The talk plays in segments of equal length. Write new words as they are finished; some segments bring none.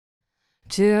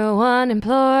Two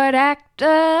unemployed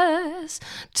actors,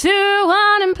 two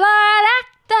unemployed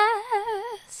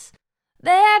actors.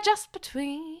 They're just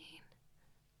between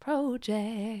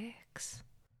projects.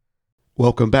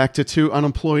 Welcome back to Two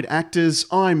Unemployed Actors.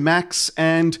 I'm Max,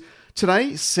 and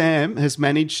today Sam has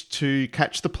managed to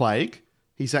catch the plague.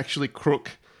 He's actually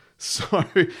crook. So,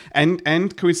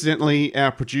 and coincidentally,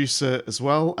 our producer as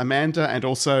well, Amanda, and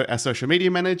also our social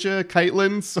media manager,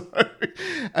 Caitlin. So,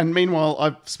 and meanwhile,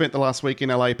 I've spent the last week in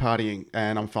LA partying,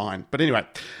 and I'm fine. But anyway,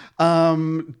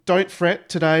 don't fret.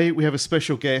 Today we have a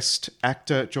special guest,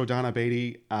 actor Jordana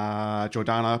Beatty.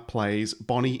 Jordana plays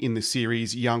Bonnie in the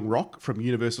series Young Rock from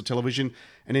Universal Television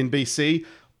and NBC.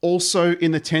 Also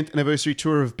in the 10th anniversary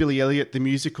tour of Billy Elliot the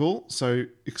musical, so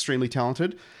extremely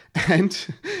talented.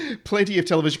 And plenty of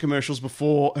television commercials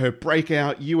before her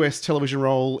breakout US television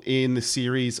role in the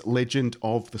series Legend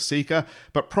of the Seeker,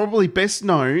 but probably best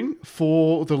known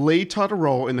for the lead title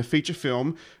role in the feature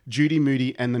film Judy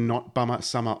Moody and the Not Bummer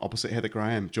Summer opposite Heather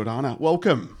Graham. Jordana,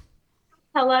 welcome.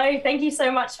 Hello, thank you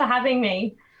so much for having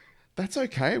me. That's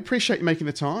okay. I appreciate you making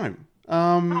the time.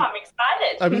 I'm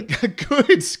excited.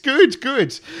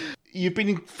 Good. You've been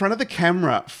in front of the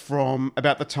camera from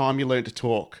about the time you learned to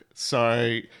talk.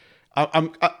 So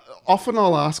often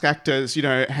I'll ask actors,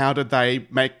 how did they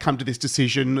come to this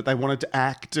decision that they wanted to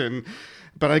act?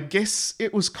 But I guess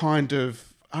it was kind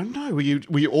of, I don't know, were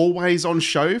you always on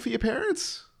show for your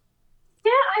parents?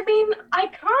 Yeah, I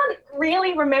can't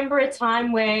really remember a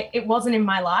time where it wasn't in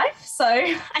my life. So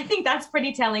I think that's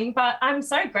pretty telling, but I'm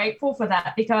so grateful for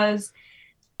that because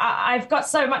I've got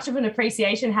so much of an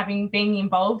appreciation having been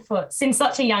involved since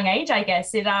such a young age, I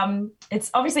guess.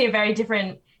 It's obviously a very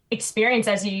different experience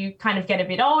as you kind of get a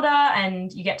bit older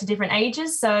and you get to different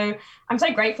ages. So I'm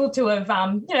so grateful to have,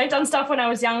 done stuff when I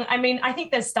was young. I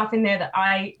think there's stuff in there that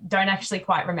I don't actually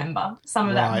quite remember. Some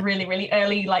of that really, really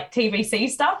early like TVC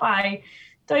stuff, I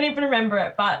don't even remember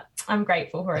it, but I'm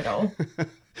grateful for it all.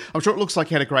 I'm sure it looks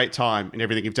like you had a great time in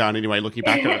everything you've done anyway, looking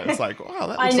back at it. It's like, wow,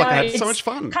 that looks like I had so much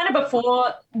fun. Kind of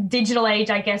before digital age,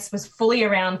 I guess, was fully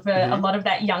around for a lot of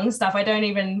that young stuff. I don't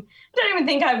even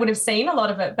think I would have seen a lot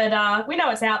of it, but we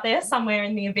know it's out there somewhere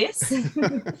in the abyss.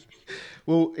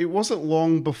 Well, it wasn't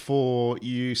long before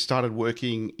you started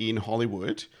working in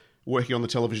Hollywood, working on the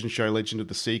television show Legend of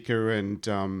the Seeker, and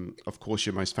of course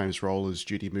your most famous role is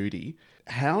Judy Moody.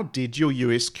 How did your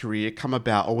US career come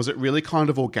about, or was it really kind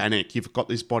of organic? You've got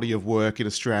this body of work in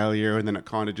Australia and then it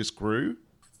kind of just grew?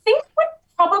 I think it would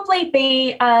probably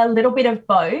be a little bit of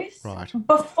both. Right.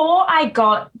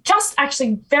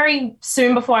 Very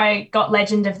soon before I got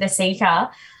Legend of the Seeker,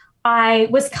 I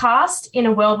was cast in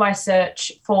a worldwide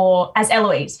search as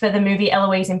Eloise for the movie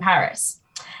Eloise in Paris.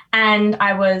 And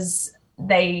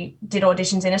they did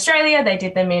auditions in Australia, they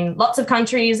did them in lots of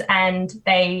countries, and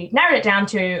they narrowed it down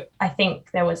to, I think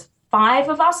there was 5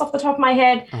 of us off the top of my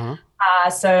head.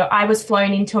 So I was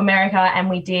flown into America and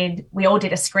we all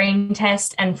did a screen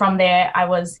test, and from there I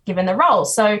was given the role.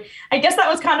 So I guess that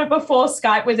was kind of before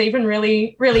Skype was even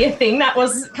really, really a thing. That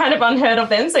was kind of unheard of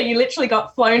then. So you literally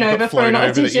got flown over for an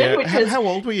audition, How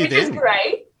old were you then? Which is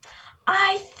great.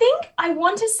 I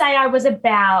want to say I was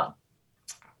about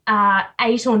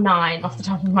 8 or 9 off the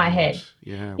top of my head.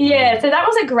 Yeah, so that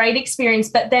was a great experience.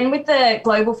 But then with the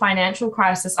global financial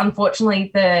crisis,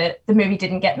 unfortunately, the movie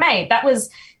didn't get made. That was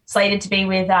slated to be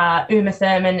with Uma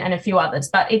Thurman and a few others,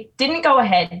 but it didn't go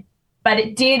ahead. But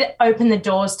it did open the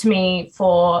doors to me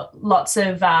for lots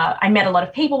of, I met a lot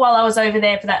of people while I was over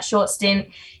there for that short stint.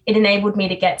 It enabled me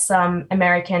to get some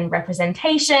American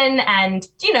representation and,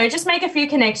 just make a few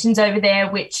connections over there,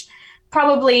 which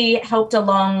probably helped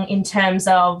along in terms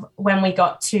of when we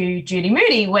got to Judy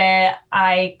Moody, where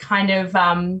I kind of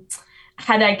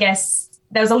had, I guess,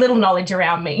 there was a little knowledge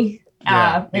around me.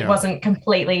 It wasn't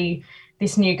completely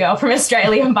this new girl from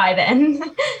Australia by then.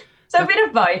 So a bit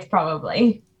of both,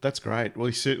 probably. That's great.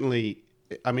 Well,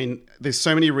 there's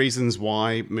so many reasons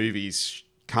why movies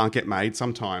can't get made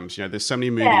sometimes. There's so many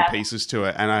moving pieces to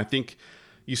it. And I think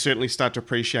you certainly start to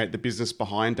appreciate the business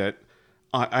behind it.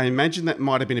 I imagine that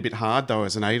might have been a bit hard, though,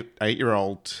 as an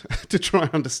 8-year-old to try and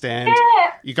understand.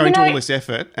 Yeah, you go into all this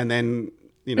effort and then,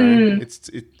 it's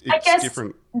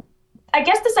different. I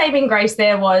guess the saving grace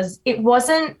there was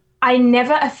I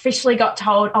never officially got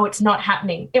told, it's not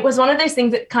happening. It was one of those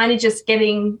things that kind of just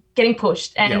getting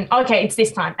pushed and, okay, it's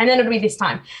this time and then it'll be this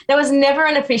time. There was never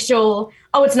an official,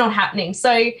 it's not happening.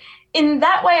 So in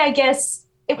that way, I guess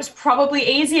it was probably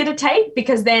easier to take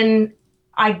because then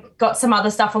I got some other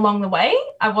stuff along the way.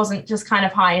 I wasn't just kind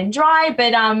of high and dry,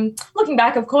 but looking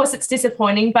back, of course, it's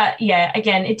disappointing. But yeah,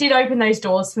 again, it did open those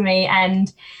doors for me.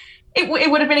 And it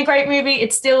would have been a great movie.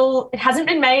 It hasn't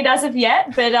been made as of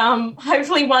yet, but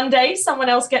hopefully one day someone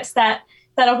else gets that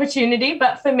opportunity.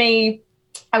 But for me,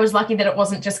 I was lucky that it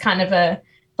wasn't just kind of a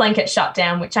blanket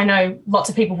shutdown, which I know lots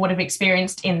of people would have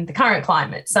experienced in the current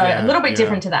climate. So a little bit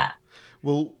different to that.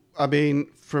 Well, I mean,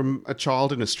 from a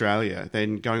child in Australia,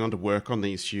 then going on to work on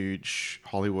these huge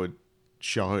Hollywood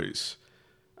shows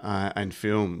and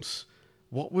films,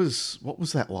 what was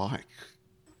that like?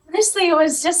 Honestly, it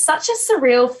was just such a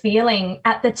surreal feeling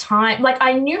at the time. Like,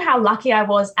 I knew how lucky I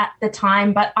was at the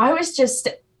time, but I was just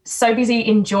so busy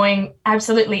enjoying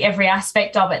absolutely every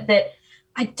aspect of it that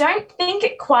I don't think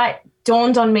it quite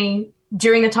dawned on me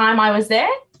during the time I was there.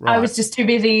 Right. I was just too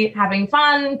busy having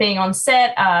fun, being on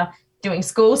set, doing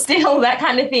school still, that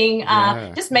kind of thing,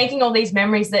 just making all these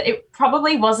memories that it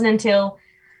probably wasn't until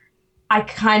I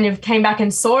kind of came back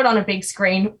and saw it on a big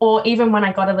screen, or even when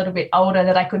I got a little bit older,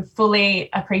 that I could fully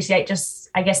appreciate just,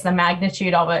 I guess, the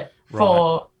magnitude of it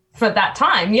for that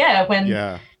time. Yeah,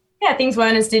 when things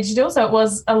weren't as digital, so it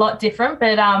was a lot different.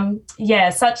 But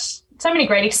so many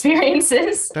great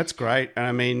experiences. That's great. And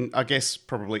I mean, I guess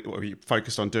probably you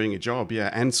focused on doing a job,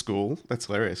 and school. That's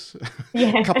hilarious.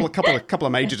 Yeah. a couple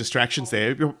of major distractions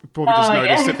there. You probably just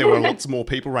noticed that there were lots more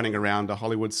people running around a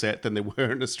Hollywood set than there were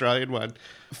an Australian one.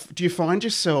 Do you find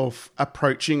yourself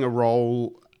approaching a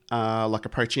role, like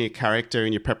approaching a character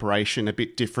in your preparation a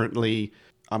bit differently?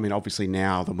 I mean, obviously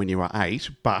now than when you were 8,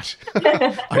 but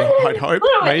I'd hope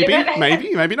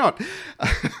maybe not.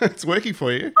 It's working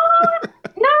for you.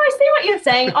 No, I see what you're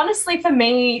saying. Honestly, for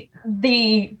me,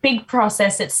 the big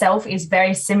process itself is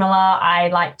very similar. I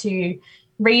like to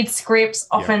read scripts,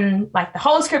 often like the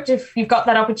whole script if you've got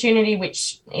that opportunity,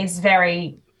 which is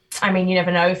very, I mean, you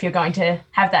never know if you're going to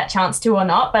have that chance to or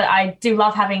not, but I do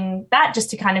love having that just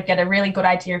to kind of get a really good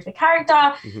idea of the character.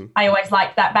 Mm-hmm. I always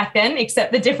liked that back then,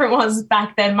 except the difference was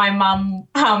back then my mum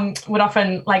would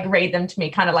often like read them to me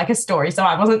kind of like a story, so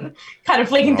I wasn't kind of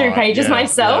flicking through pages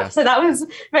myself. Yeah. So that was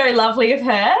very lovely of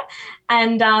her.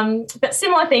 And but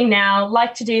similar thing now,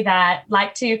 like to do that,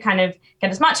 like to kind of get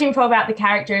as much info about the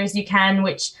character as you can,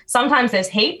 which sometimes there's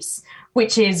heaps,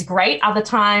 which is great. Other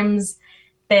times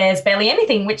there's barely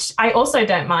anything, which I also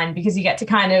don't mind because you get to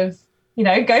kind of,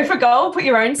 go for gold, put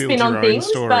your own spin on things.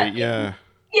 Story, but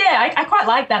I quite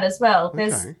like that as well.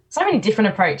 There's so many different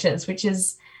approaches, which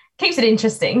keeps it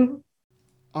interesting.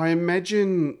 I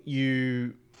imagine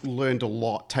you learned a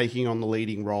lot taking on the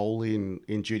leading role in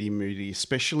Judy Moody,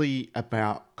 especially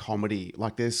about comedy.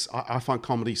 Like I find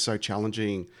comedy so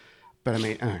challenging. But I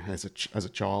mean, as a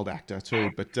child actor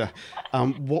too. But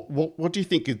what do you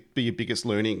think would be your biggest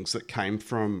learnings that came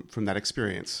from that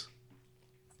experience?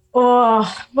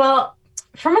 Oh, well,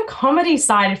 from a comedy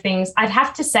side of things, I'd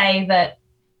have to say that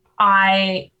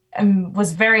I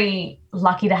was very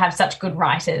lucky to have such good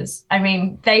writers. I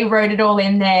mean, they wrote it all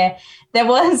in there. There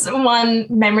was one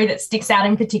memory that sticks out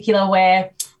in particular where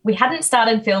we hadn't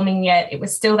started filming yet. It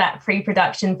was still that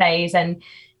pre-production phase, and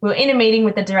we were in a meeting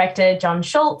with the director, John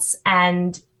Schultz,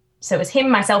 and so it was him,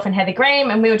 myself, and Heather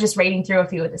Graham, and we were just reading through a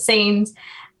few of the scenes.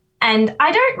 And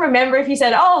I don't remember if he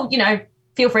said,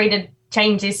 feel free to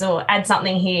change this or add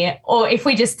something here, or if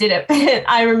we just did it. But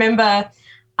I remember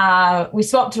we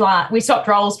swapped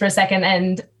roles for a second,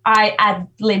 and I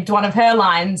ad-libbed one of her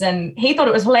lines, and he thought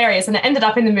it was hilarious, and it ended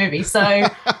up in the movie. So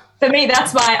for me,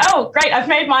 that's great, I've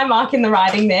made my mark in the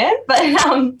writing there. But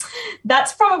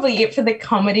that's probably it for the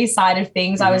comedy side of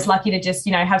things. Mm-hmm. I was lucky to just,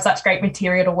 have such great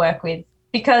material to work with,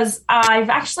 because I've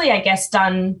actually, I guess,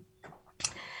 done,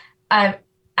 a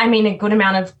good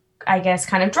amount of, I guess,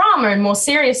 kind of drama and more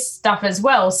serious stuff as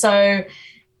well. So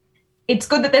it's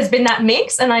good that there's been that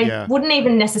mix, and I wouldn't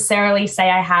even necessarily say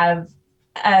I have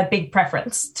a big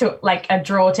preference to like a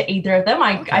draw to either of them.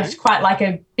 I just quite like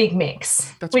a big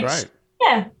mix. That's great.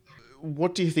 Yeah.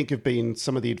 What do you think have been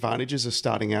some of the advantages of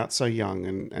starting out so young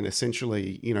and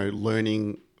essentially,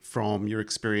 learning from your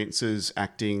experiences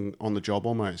acting on the job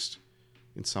almost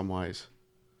in some ways?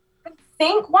 I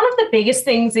think one of the biggest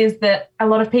things is that a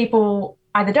lot of people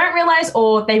either don't realize,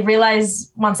 or they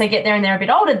realize once they get there and they're a bit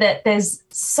older, that there's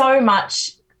so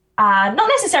much, not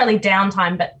necessarily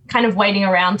downtime, but kind of waiting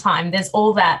around time. There's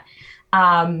all that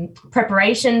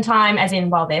preparation time, as in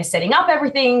while they're setting up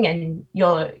everything, and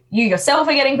you yourself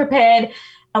are getting prepared,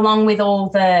 along with all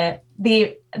the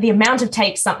amount of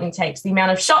takes something takes, the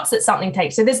amount of shots that something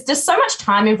takes. So there's just so much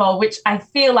time involved, which I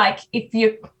feel like if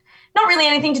you're not really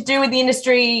anything to do with the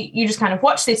industry, you just kind of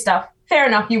watch this stuff, fair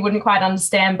enough, you wouldn't quite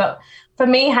understand. But for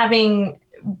me,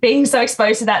 being so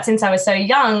exposed to that since I was so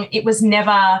young, it was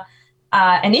never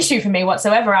an issue for me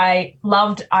whatsoever. I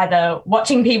loved either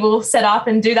watching people set up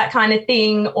and do that kind of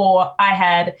thing, or I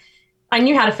had I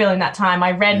knew how to feel in that time.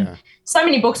 I read so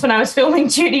many books when I was filming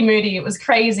Judy Moody. It was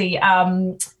crazy.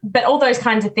 But all those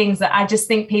kinds of things that I just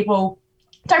think people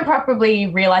don't probably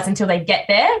realize until they get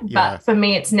there. Yeah. But for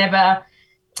me, I've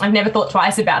never thought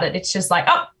twice about it. It's just like,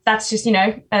 oh, that's just,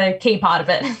 a key part of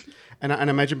it. And I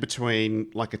imagine between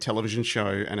like a television show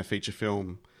and a feature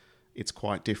film, it's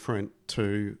quite different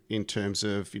too in terms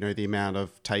of, the amount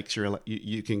of takes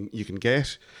you can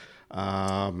get.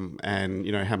 And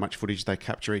how much footage they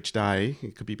capture each day.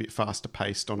 It could be a bit faster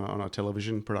paced on a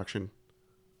television production.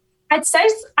 I'd say,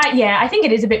 I think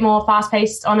it is a bit more fast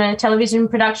paced on a television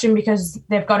production because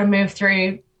they've got to move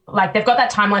through, like they've got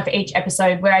that timeline for each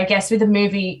episode, where I guess with a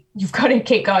movie, you've got to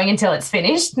keep going until it's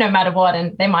finished, no matter what.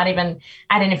 And they might even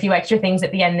add in a few extra things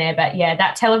at the end there. But yeah,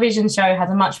 that television show has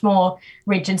a much more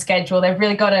rigid schedule. They've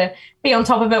really got to be on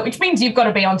top of it, which means you've got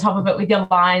to be on top of it with your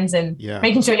lines and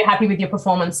making sure you're happy with your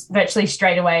performance virtually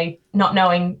straight away, not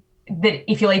knowing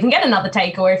that if you'll even get another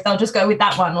take or if they'll just go with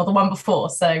that one or the one before.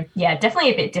 So yeah,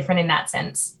 definitely a bit different in that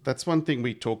sense. That's one thing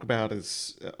we talk about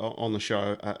is on the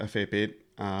show a fair bit.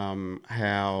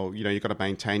 How you've got to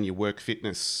maintain your work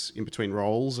fitness in between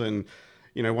roles, and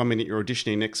 1 minute you're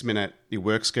auditioning, next minute your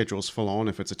work schedule's full on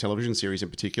if it's a television series in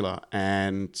particular,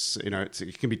 and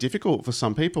it can be difficult for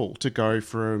some people to go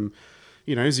from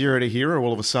zero to hero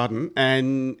all of a sudden.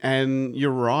 And you're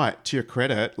right, to your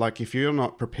credit, like if you're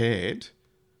not prepared,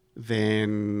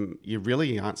 then you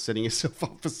really aren't setting yourself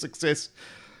up for success.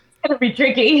 It's gonna be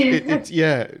tricky.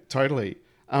 Yeah, totally.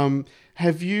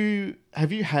 Have you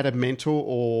had a mentor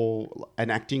or an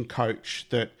acting coach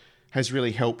that has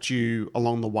really helped you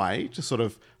along the way to sort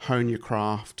of hone your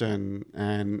craft and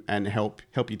help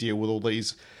you deal with all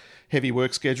these heavy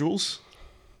work schedules?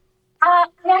 I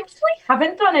actually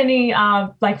haven't done any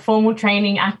formal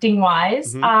training acting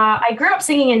wise. Mm-hmm. I grew up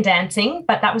singing and dancing,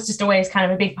 but that was just always kind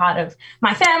of a big part of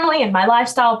my family and my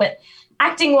lifestyle. But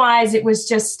acting wise, it was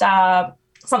just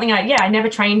something I never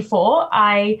trained for.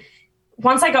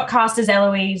 Once I got cast as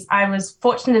Eloise, I was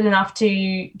fortunate enough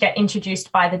to get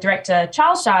introduced by the director,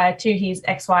 Charles Shire, to his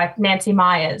ex-wife, Nancy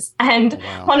Myers. And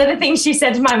One of the things she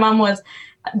said to my mum was,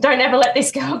 don't ever let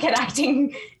this girl get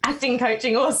acting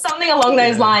coaching or something along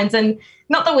those lines. And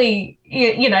not that we,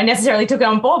 necessarily took it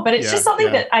on board, but it's just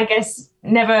something that I guess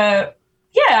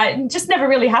it just never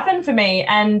really happened for me.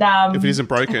 And if it isn't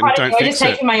broken, don't fix it. Just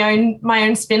taking my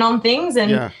own spin on things,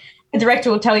 and the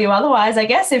director will tell you otherwise, I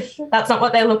guess, if that's not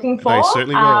what they're looking for. They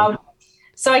certainly will.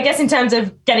 So I guess in terms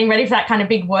of getting ready for that kind of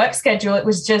big work schedule, it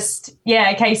was just,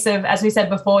 a case of, as we said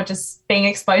before, just being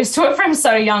exposed to it from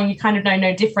so young. You kind of know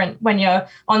no different. When you're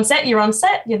on set,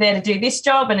 you're there to do this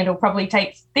job and it'll probably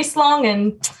take this long,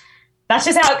 and that's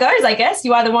just how it goes, I guess.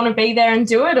 You either want to be there and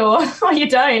do it or you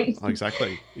don't.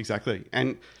 Exactly.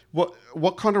 And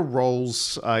what kind of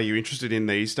roles are you interested in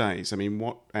these days? I mean,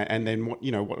 what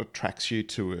attracts you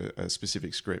to a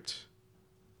specific script?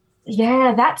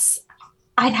 Yeah,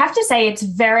 I'd have to say it's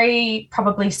very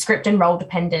probably script and role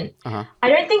dependent. Uh-huh. I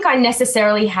don't think I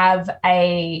necessarily have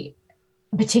a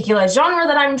particular genre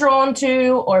that I'm drawn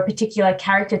to or a particular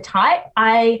character type.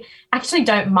 I actually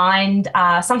don't mind.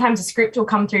 Sometimes a script will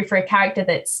come through for a character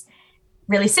that's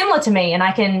really similar to me and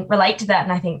I can relate to that,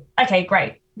 and I think, okay,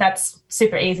 great. That's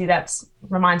super easy. That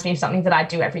reminds me of something that I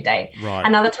do every day. Right.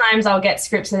 And other times I'll get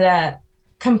scripts that are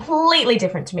completely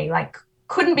different to me, like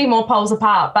couldn't be more poles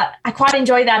apart, but I quite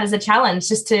enjoy that as a challenge,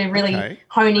 just to really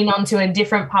hone in onto a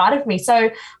different part of me. So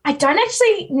I don't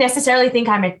actually necessarily think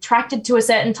I'm attracted to a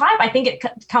certain type. I think it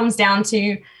comes down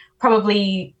to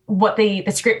probably what the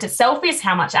script itself is,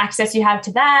 how much access you have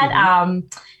to that,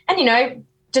 and,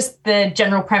 just the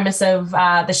general premise of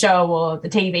the show or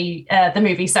the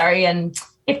movie, and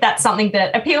if that's something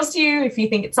that appeals to you, if you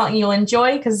think it's something you'll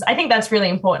enjoy, because I think that's really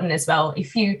important as well.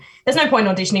 There's no point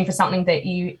auditioning for something that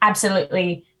you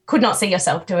absolutely could not see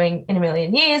yourself doing in a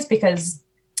million years, because,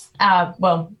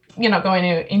 you're not going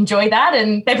to enjoy that,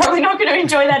 and they're probably not going to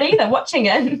enjoy that either watching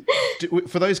it.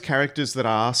 For those characters that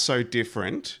are so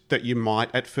different that you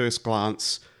might at first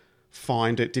glance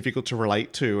find it difficult to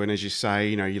relate to, and as you say,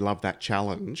 you love that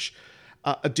challenge,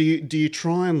 do you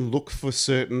try and look for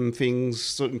certain things,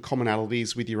 certain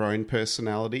commonalities with your own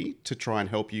personality to try and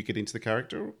help you get into the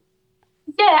character?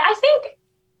 Yeah, I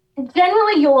think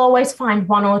generally you'll always find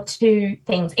one or two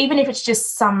things, even if it's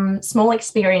just some small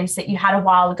experience that you had a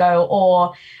while ago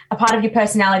or a part of your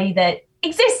personality that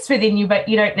exists within you, but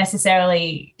you don't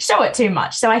necessarily show it too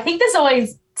much. So I think there's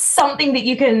always something that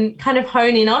you can kind of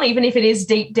hone in on, even if it is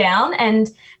deep down. And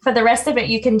for the rest of it,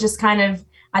 you can just kind of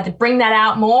either bring that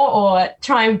out more or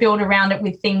try and build around it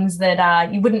with things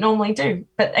that you wouldn't normally do.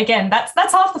 But again, that's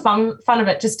half the fun of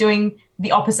it, just doing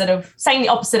the opposite of saying the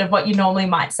opposite of what you normally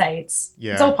might say.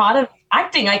 It's all part of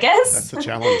acting, I guess. That's the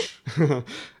challenge.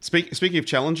 Speaking of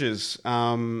challenges,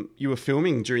 you were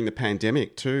filming during the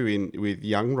pandemic too with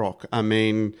Young Rock. I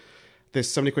mean, there's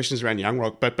so many questions around Young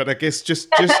Rock, but I guess just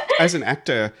as an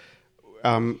actor,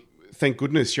 thank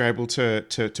goodness you're able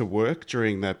to work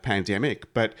during the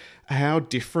pandemic. But how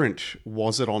different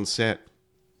was it on set?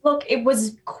 Look, it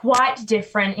was quite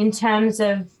different in terms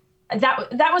of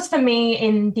that was for me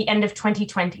in the end of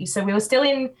 2020. So we were still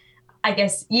in, I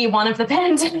guess, year one of the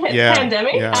pandemic. Yeah.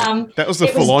 That was the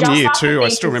full-on year too. I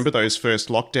still remember those first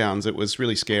lockdowns. It was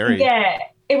really scary. Yeah.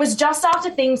 It was just after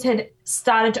things had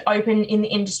started to open in the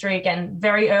industry again,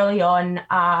 very early on.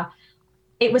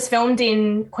 It was filmed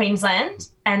in Queensland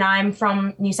and I'm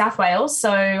from New South Wales.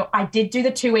 So I did do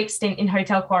the 2-week stint in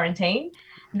hotel quarantine.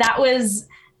 That was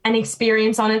an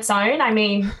experience on its own. I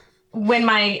mean, when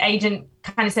my agent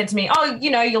kind of said to me, oh,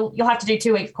 you'll have to do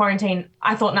 2 weeks quarantine,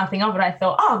 I thought nothing of it. I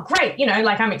thought, oh, great.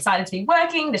 Like I'm excited to be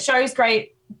working. The show's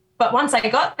great. But once I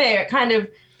got there, it kind of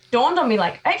dawned on me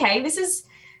like, okay, this is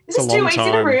 2 weeks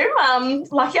in a room.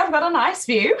 Lucky I've got a nice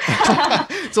view.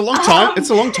 It's a long time. It's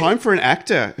a long time for an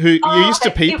actor who you're used to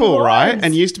people, right?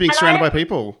 And you're used to being surrounded by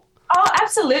people. Oh,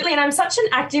 absolutely. And I'm such an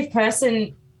active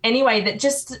person anyway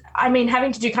that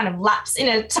having to do kind of laps in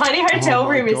a tiny hotel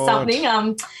room is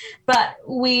something. But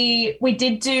we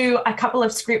did do a couple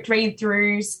of script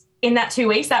read-throughs in that 2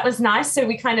 weeks. That was nice. So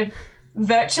we kind of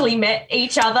virtually met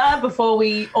each other before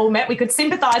we all met. We could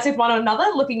sympathise with one another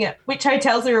looking at which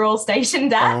hotels we were all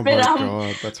stationed at. Oh, my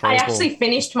God, that's horrible. I actually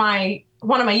finished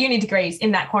one of my uni degrees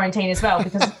in that quarantine as well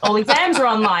because all exams were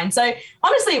online. So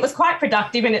honestly, it was quite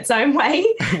productive in its own way.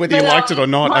 Whether you liked it or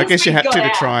not, I guess you had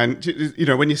to try and,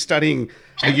 when you're studying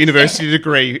a university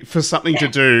degree for something to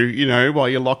do, while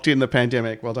you're locked in the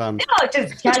pandemic. Well done. Oh,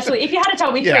 just casually. If you had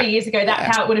told me 3 years ago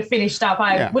how it would have finished up,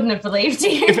 I wouldn't have believed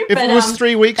you. If it was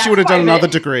 3 weeks, you would have done another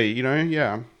degree,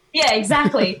 Yeah,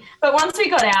 exactly. But once we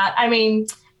got out, I mean,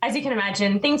 as you can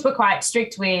imagine, things were quite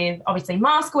strict with, obviously,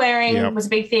 mask wearing was a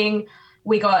big thing.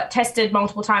 We got tested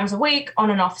multiple times a week on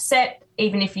and off set,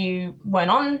 even if you weren't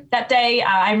on that day.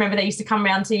 I remember they used to come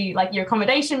around to your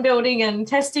accommodation building and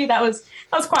test you. That was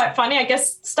quite funny. I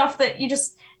guess stuff that you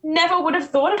just never would have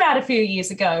thought about a few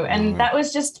years ago. And that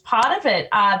was just part of it.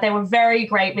 They were very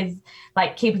great with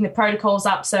keeping the protocols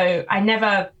up. So I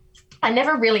never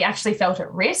really actually felt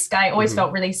at risk. I always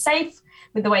felt really safe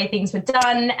with the way things were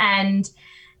done. And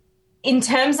in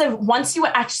terms of once you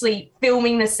were actually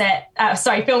filming the scene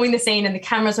and the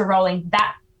cameras were rolling,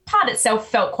 that part itself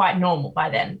felt quite normal by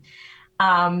then.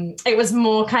 It was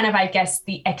more kind of, I guess,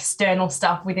 the external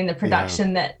stuff within the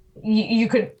production that you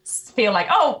could feel like,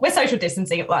 oh, we're social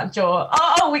distancing at lunch, or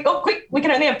quick, we can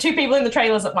only have 2 people in the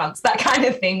trailers at once. That kind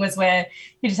of thing was where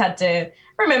you just had to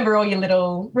remember all your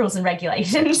little rules and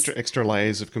regulations. Extra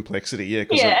layers of complexity,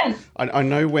 yeah. I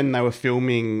know when they were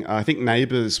filming, I think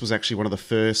Neighbours was actually one of the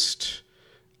first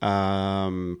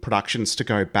productions to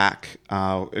go back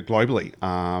globally.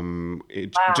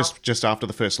 Just after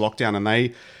the first lockdown,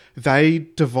 and they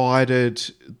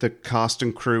divided the cast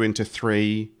and crew into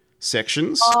 3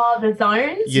 sections. Oh, the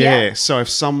zones? Yeah. So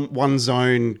if one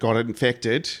zone got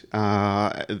infected,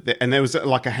 and there was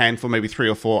a handful, maybe 3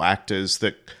 or 4 actors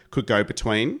that could go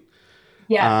between.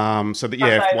 Yeah. So that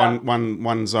if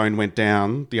one zone went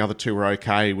down, the other 2 were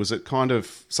okay. Was it kind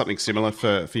of something similar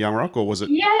for Young Rock, or was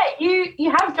it? Yeah, you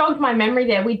have jogged my memory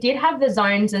there. We did have the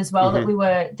zones as well that we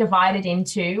were divided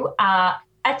into.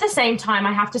 At the same time,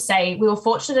 I have to say we were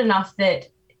fortunate enough that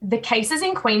the cases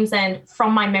in Queensland,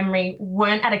 from my memory,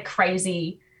 weren't at a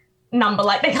crazy number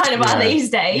like they kind of are these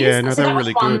days. Yeah, no, so that was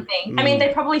really one good. thing. I mean,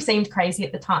 they probably seemed crazy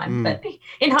at the time, but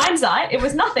in hindsight, it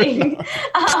was nothing.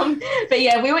 But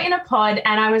yeah, we were in a pod,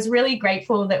 and I was really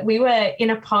grateful that we were in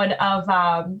a pod of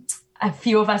a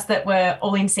few of us that were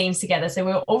all in scenes together. So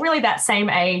we were all really that same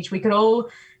age. We could all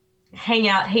hang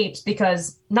out heaps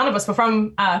because none of us were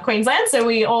from Queensland, so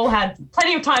we all had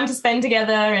plenty of time to spend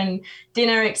together and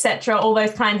dinner, etc., all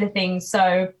those kinds of things.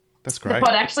 So that's great. The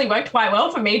pod actually worked quite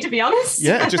well for me, to be honest.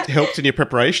 Yeah, it just helped in your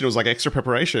preparation. It was like extra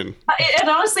preparation. It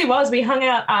honestly was. We hung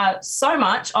out so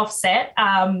much off set,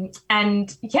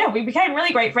 and yeah, we became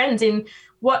really great friends in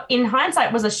what in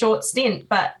hindsight was a short stint,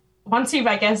 but once you've,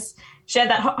 I guess, shared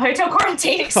that hotel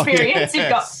quarantine experience, you've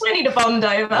got plenty to bond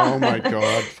over. Oh my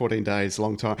God, 14 days,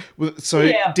 long time.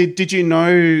 So did you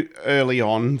know early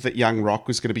on that Young Rock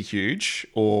was going to be huge,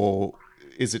 or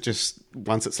is it just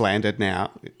once it's landed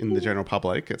now in the general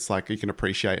public, it's like you can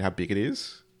appreciate how big it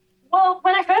is? Well,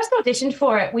 when I first auditioned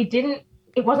for it,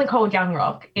 it wasn't called Young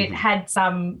Rock. It had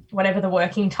whatever the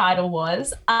working title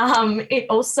was. It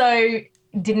also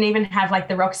didn't even have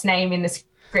the Rock's name in the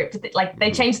script. Like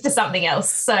they changed it to something else.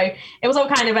 So it was all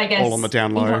kind of, I guess, all on the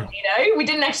down low. incognito. We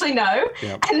didn't actually know.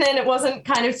 Yep. And then it wasn't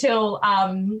kind of till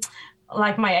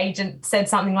like my agent said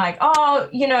something like, oh,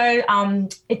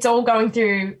 it's all going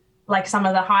through like some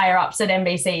of the higher ups at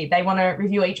NBC. They want to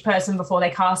review each person before they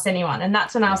cast anyone. And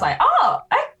that's when I was like, oh,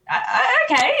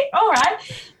 okay, all right.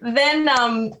 Then,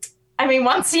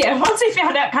 once we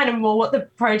found out kind of more what the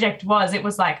project was, it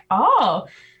was like, oh,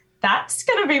 that's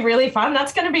going to be really fun.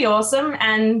 That's going to be awesome.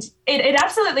 And it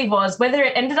absolutely was. Whether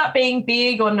it ended up being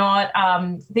big or not,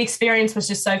 the experience was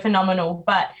just so phenomenal.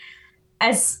 But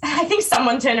as I think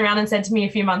someone turned around and said to me a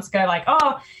few months ago, like,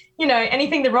 oh,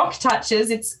 anything The Rock touches,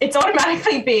 it's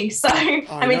automatically big. So,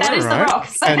 that is The Rock.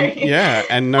 So,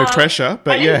 and no pressure.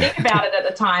 But I didn't think about it at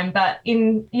the time. But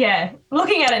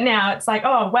looking at it now, it's like,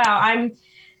 oh, wow, I'm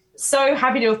so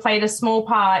happy to have played a small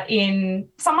part in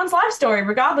someone's life story,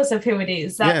 regardless of who it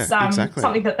is. That's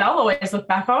something that they'll always look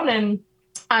back on. And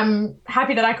I'm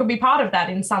happy that I could be part of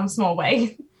that in some small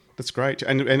way. That's great.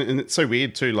 And it's so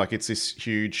weird too. Like it's this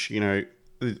huge,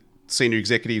 the senior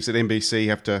executives at NBC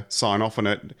have to sign off on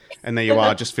it. And there you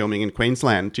are just filming in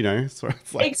Queensland, So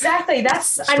it's like, exactly.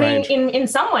 That's, strange. In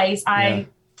some ways, I'm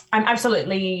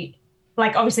absolutely,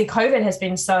 like, obviously COVID has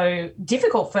been so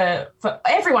difficult for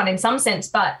everyone in some sense,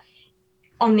 but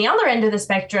on the other end of the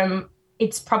spectrum,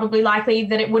 it's probably likely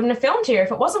that it wouldn't have filmed here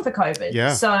if it wasn't for COVID.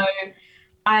 Yeah. So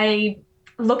I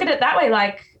look at it that way,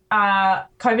 like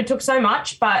COVID took so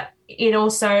much, but it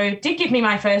also did give me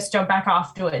my first job back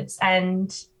afterwards.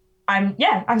 And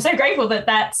I'm so grateful that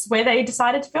that's where they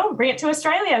decided to film, bring it to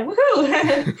Australia.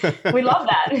 Woohoo! We love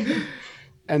that.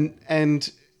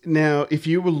 And now, if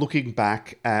you were looking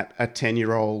back at a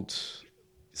 10-year-old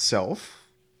self,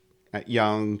 at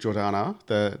young Jordana,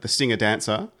 the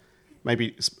singer-dancer,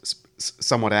 maybe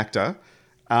somewhat actor,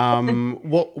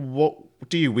 what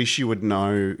do you wish you would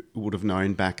have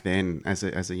known back then as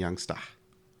a youngster?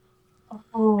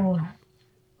 Oh,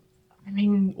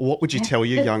 what would you tell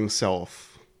your young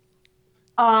self?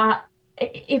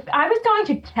 If I was going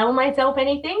to tell myself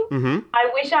anything, I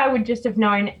wish I would just have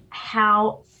known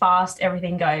how fast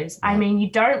everything goes. I mean, you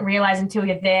don't realize until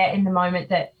you're there in the moment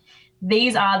that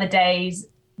these are the days.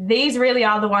 These really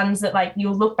are the ones that, like,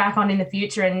 you'll look back on in the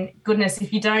future, and goodness,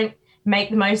 if you don't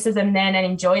make the most of them then and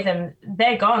enjoy them,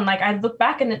 they're gone. Like, I look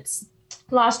back and it's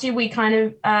last year we kind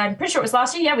of, I'm pretty sure it was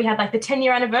last year, we had like the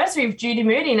 10-year anniversary of Judy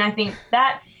Moody, and I think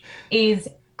that is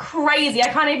crazy. I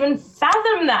can't even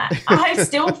fathom that. I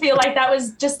still feel like that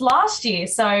was just last year.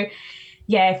 So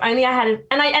if only I had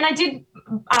and I did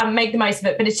make the most of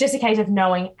it, but it's just a case of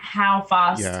knowing how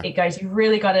fast it goes. You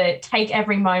really got to take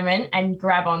every moment and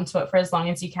grab onto it for as long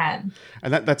as you can.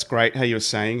 And that's great how you were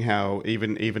saying how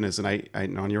even as an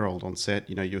 9-year-old on set,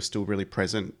 you're still really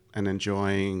present and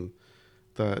enjoying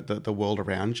the world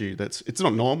around you. It's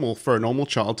not normal for a normal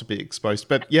child to be exposed,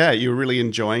 but you're really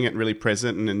enjoying it and really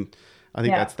present, and I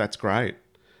think that's great.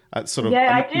 Sort of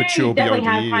I do mature definitely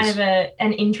beyond have years. kind of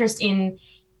an interest in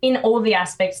all the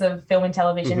aspects of film and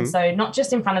television. So not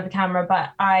just in front of the camera, but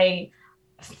I,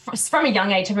 from a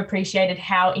young age, have appreciated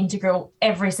how integral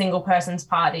every single person's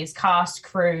part is: cast,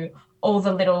 crew, all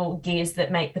the little gears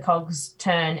that make the cogs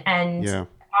turn. And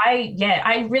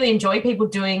I really enjoy people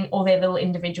doing all their little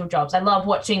individual jobs. I love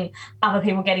watching other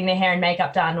people getting their hair and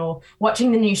makeup done, or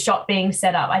watching the new shot being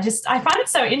set up. I find it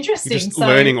so interesting. You're just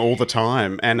learning all the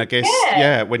time, and I guess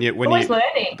when you always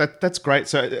learning. That's great.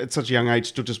 So at such a young age,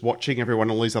 still just watching everyone,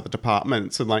 all these other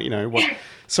departments, and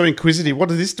so inquisitive. What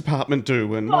does this department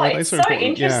do? And it's so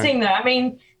interesting, though. I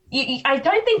mean, I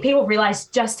don't think people realize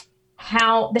just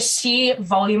how the sheer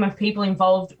volume of people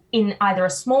involved in either a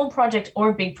small project or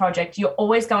a big project. You're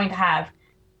always going to have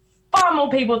far more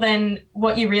people than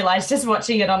what you realize just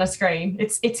watching it on a screen.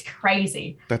 It's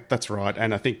crazy. That's right.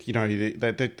 And I think,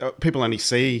 people only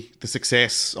see the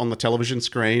success on the television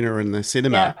screen or in the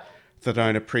cinema. They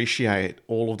don't appreciate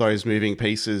all of those moving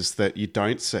pieces that you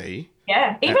don't see.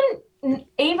 Yeah.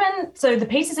 Even so, the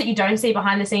pieces that you don't see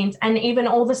behind the scenes, and even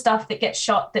all the stuff that gets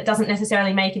shot that doesn't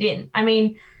necessarily make it in. I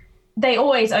mean, they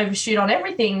always overshoot on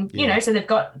everything, so they've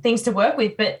got things to work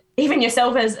with. But even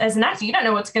yourself as an actor, you don't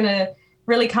know what's going to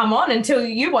really come on until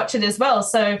you watch it as well.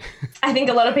 So I think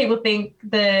a lot of people think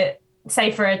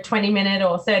say for a 20-minute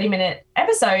or 30-minute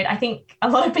episode, I think a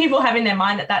lot of people have in their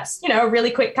mind that that's, a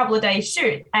really quick couple of days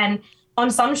shoot. And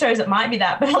on some shows it might be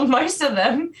that, but on most of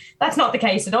them, that's not the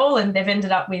case at all. And they've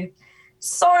ended up with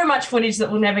so much footage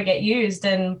that will never get used.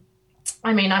 And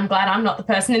I mean, I'm glad I'm not the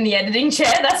person in the editing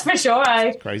chair, that's for sure.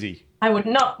 It's crazy. I would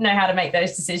not know how to make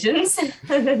those decisions.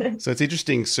 So it's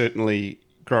interesting, certainly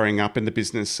growing up in the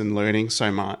business and learning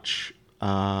so much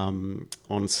on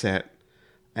set.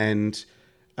 And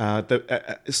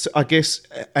I guess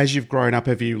as you've grown up,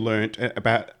 have you learnt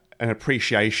about an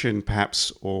appreciation,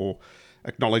 perhaps, or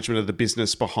acknowledgement of the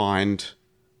business behind,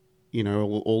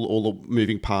 all the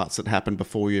moving parts that happen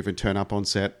before you even turn up on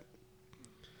set?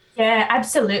 Yeah,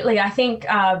 absolutely. I think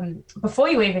before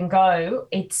you even go,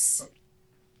 it's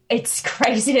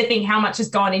crazy to think how much has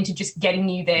gone into just getting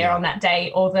you there on that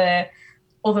day, or the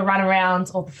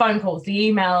runarounds, or the phone calls, the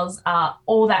emails,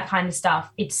 all that kind of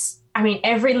stuff.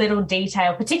 Every little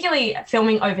detail, particularly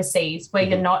filming overseas where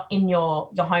you're not in your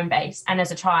home base, and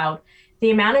as a child,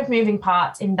 the amount of moving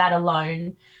parts in that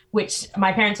alone, which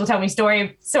my parents will tell me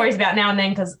stories about now and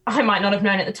then because I might not have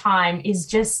known at the time, is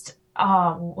just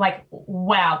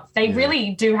wow. They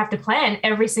really do have to plan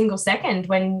every single second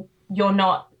when you're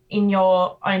not in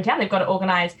your own town. They've got to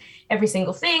organize every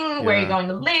single thing, where you're going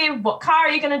to live, what car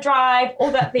are you going to drive,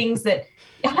 all that things that,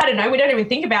 I don't know, we don't even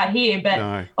think about here,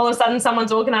 but all of a sudden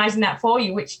someone's organizing that for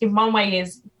you, which in one way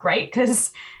is great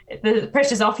because the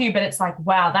pressure's off you, but it's like,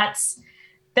 wow,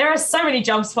 there are so many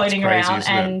jobs floating around,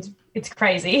 and it's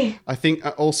crazy. I think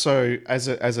also as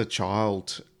a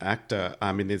child actor,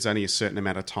 there's only a certain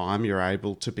amount of time you're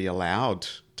able to be allowed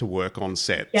to work on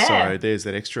set. Yeah. So there's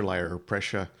that extra layer of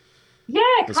pressure. Yeah,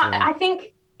 I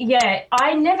think,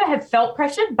 I never have felt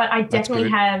pressured, but I definitely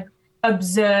have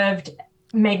observed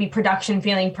maybe production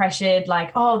feeling pressured,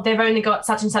 like, oh, they've only got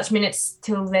such and such minutes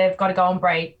till they've got to go on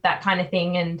break, that kind of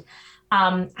thing. And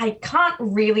I can't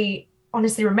really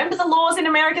honestly remember the laws in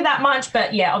America that much,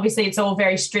 but obviously it's all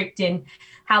very strict in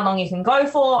how long you can go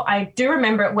for. I do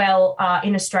remember it well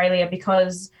in Australia,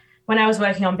 because when I was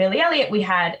working on Billy Elliot, we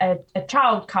had a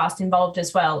child cast involved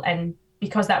as well. And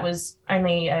because that was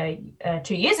only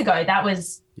 2 years ago, that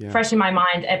was fresh in my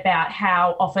mind about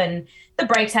how often the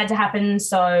breaks had to happen.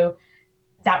 So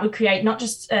that would create not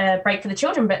just a break for the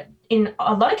children, but in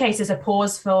a lot of cases, a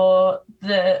pause for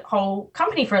the whole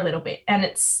company for a little bit. And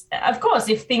it's, of course,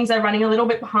 if things are running a little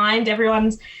bit behind,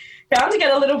 everyone's bound to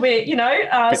get a little bit,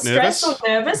 stressed or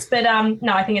nervous. But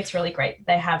no, I think it's really great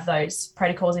they have those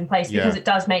protocols in place, because it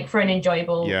does make for an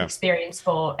enjoyable experience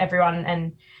for everyone.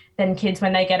 And then kids,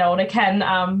 when they get older, can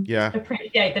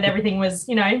appreciate that everything was,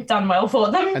 done well for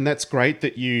them. And that's great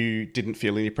that you didn't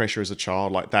feel any pressure as a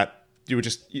child like that. You were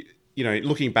just...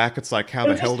 looking back, it's like, how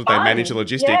the hell did they manage the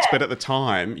logistics? Yeah. But at the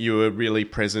time, you were really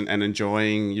present and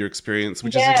enjoying your experience,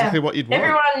 which is exactly what you'd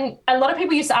want. A lot of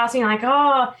people used to ask me, like,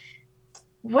 oh,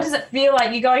 what does it feel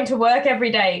like? You're going to work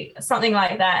every day, something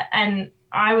like that. And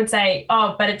I would say,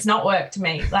 oh, but it's not work to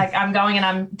me. Like, I'm going and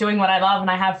I'm doing what I love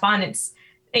and I have fun.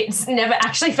 It's never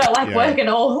actually felt like work at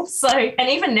all. So, and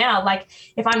even now, like,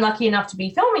 if I'm lucky enough to be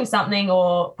filming something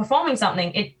or performing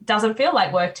something, it doesn't feel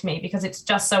like work to me, because it's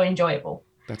just so enjoyable.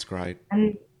 That's great.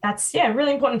 And that's,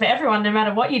 really important for everyone, no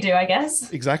matter what you do, I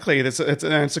guess. Exactly. It's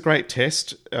a great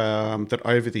test that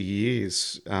over the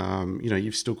years,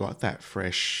 you've still got that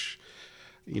fresh,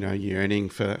 yearning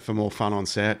for more fun on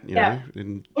set,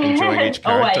 and enjoying each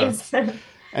character. Always.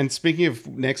 And speaking of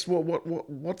next,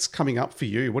 what's coming up for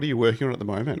you? What are you working on at the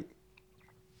moment?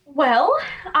 Well,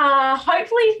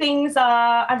 hopefully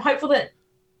I'm hopeful that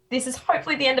this is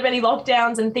hopefully the end of any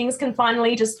lockdowns and things can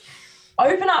finally just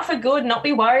open up for good, not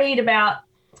be worried about,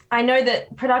 I know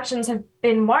that productions have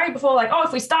been worried before, like, oh,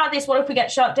 if we start this, what if we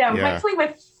get shut down? Yeah. Hopefully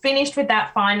we're finished with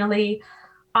that finally.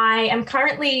 I am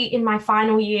currently in my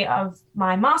final year of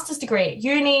my master's degree at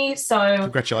uni. So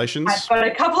congratulations. I've got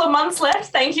a couple of months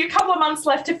left. Thank you. A couple of months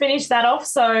left to finish that off.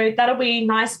 So that'll be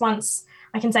nice once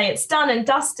I can say it's done and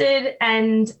dusted.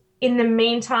 And in the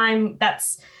meantime,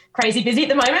 that's crazy busy at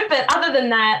the moment. But other than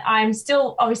that, I'm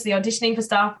still obviously auditioning for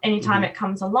stuff anytime it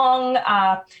comes along.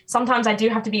 Sometimes I do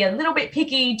have to be a little bit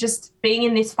picky, just being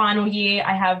in this final year.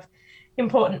 I have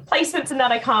important placements and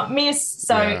that I can't miss.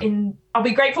 So I'll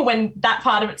be grateful when that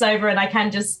part of it's over and I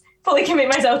can just fully commit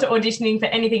myself to auditioning for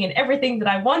anything and everything that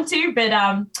I want to. But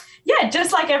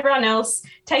just like everyone else,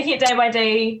 taking it day by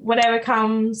day, whatever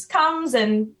comes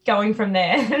and going from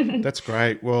there. That's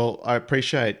great. Well, I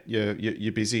appreciate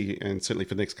you're busy, and certainly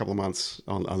for the next couple of months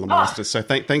on the Masters. So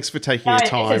thanks for taking your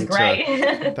time.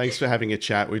 Thanks for having a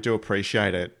chat. We do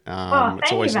appreciate it.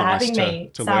 It's always nice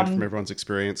to learn from everyone's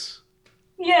experience.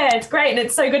 Yeah, it's great. And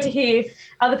it's so good to hear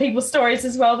other people's stories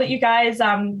as well, that you guys,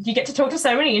 you get to talk to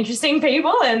so many interesting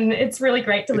people, and it's really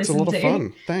great to listen to. It's a lot of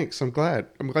fun. Thanks. I'm glad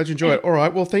you enjoy it. All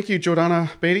right. Well, thank you, Jordana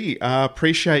Beatty.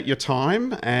 Appreciate your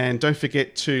time. And don't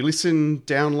forget to listen,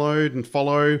 download and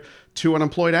follow Two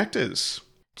Unemployed Actors.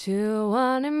 Two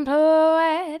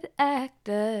Unemployed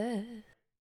Actors.